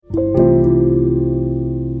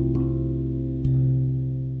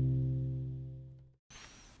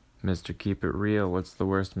Mr. Keep It Real, what's the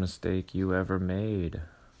worst mistake you ever made?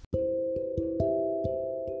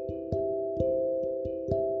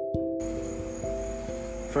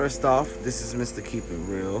 First off, this is Mr. Keep It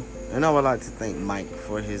Real, and I would like to thank Mike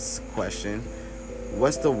for his question.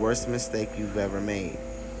 What's the worst mistake you've ever made?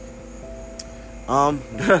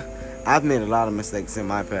 I've made a lot of mistakes in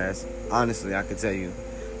my past. Honestly, I could tell you.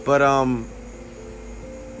 But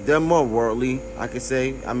they're more worldly, I could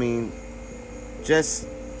say. I mean, just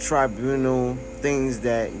tribunal things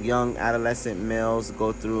that young adolescent males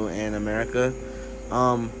go through in America.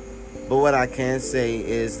 But what I can say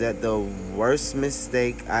is that the worst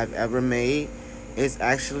mistake I've ever made is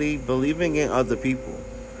actually believing in other people.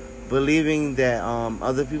 Believing that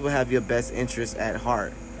other people have your best interests at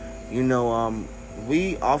heart. You know,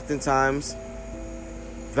 we oftentimes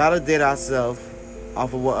validate ourselves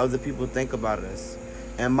off of what other people think about us.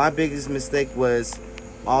 And my biggest mistake was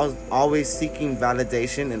always seeking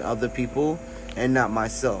validation in other people and not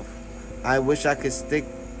myself. I wish I could stick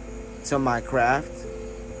to my craft,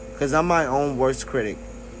 because I'm my own worst critic.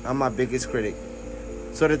 I'm my biggest critic.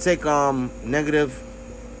 So to take negative,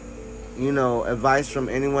 advice from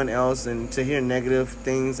anyone else and to hear negative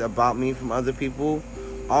things about me from other people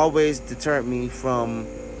always deterred me from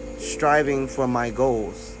striving for my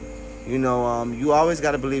goals. You always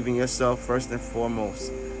got to believe in yourself first and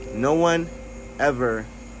foremost. No one ever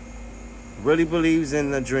really believes in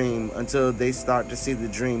the dream until they start to see the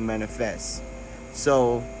dream manifest.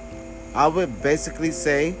 So I would basically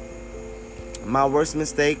say my worst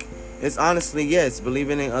mistake is honestly, yes,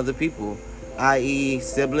 believing in other people, i.e.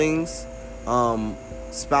 siblings,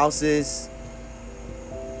 spouses,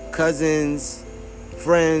 cousins,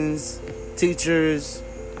 friends, teachers,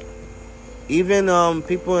 even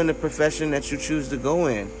people in the profession that you choose to go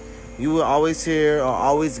in. You will always hear or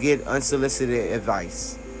always get unsolicited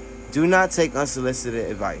advice. Do not take unsolicited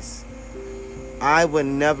advice. I would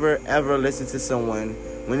never ever listen to someone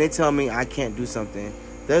when they tell me I can't do something.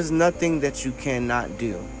 There's nothing that you cannot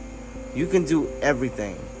do. You can do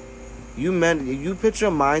everything. You put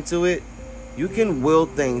your mind to it, you can will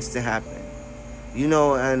things to happen.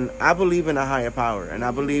 And I believe in a higher power, and I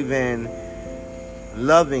believe in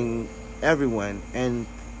loving everyone and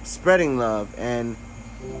spreading love and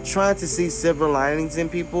trying to see silver linings in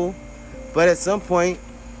people. But at some point,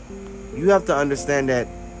 you have to understand that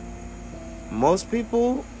most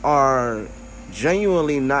people are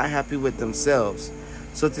genuinely not happy with themselves.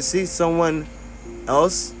 So to see someone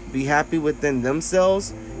else be happy within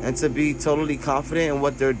themselves and to be totally confident in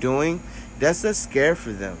what they're doing, that's a scare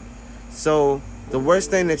for them. So the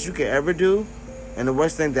worst thing that you could ever do, and the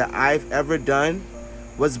worst thing that I've ever done,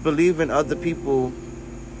 was believe in other people's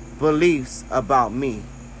beliefs about me.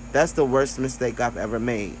 That's the worst mistake I've ever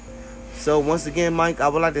made. So once again, Mike, I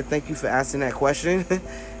would like to thank you for asking that question.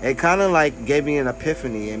 It kind of like gave me an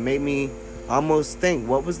epiphany. It made me almost think,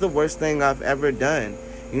 what was the worst thing I've ever done?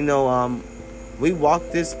 We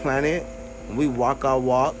walk this planet, we walk our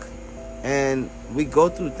walk, and we go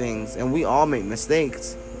through things, and we all make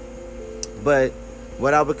mistakes. But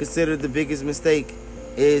what I would consider the biggest mistake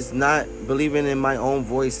is not believing in my own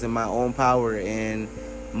voice and my own power and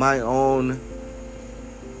my own,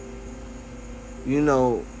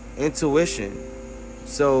 intuition.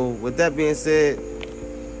 So with that being said,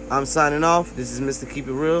 I'm signing off. This is Mr. Keep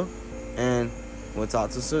It Real, and we'll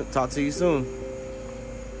talk to you soon.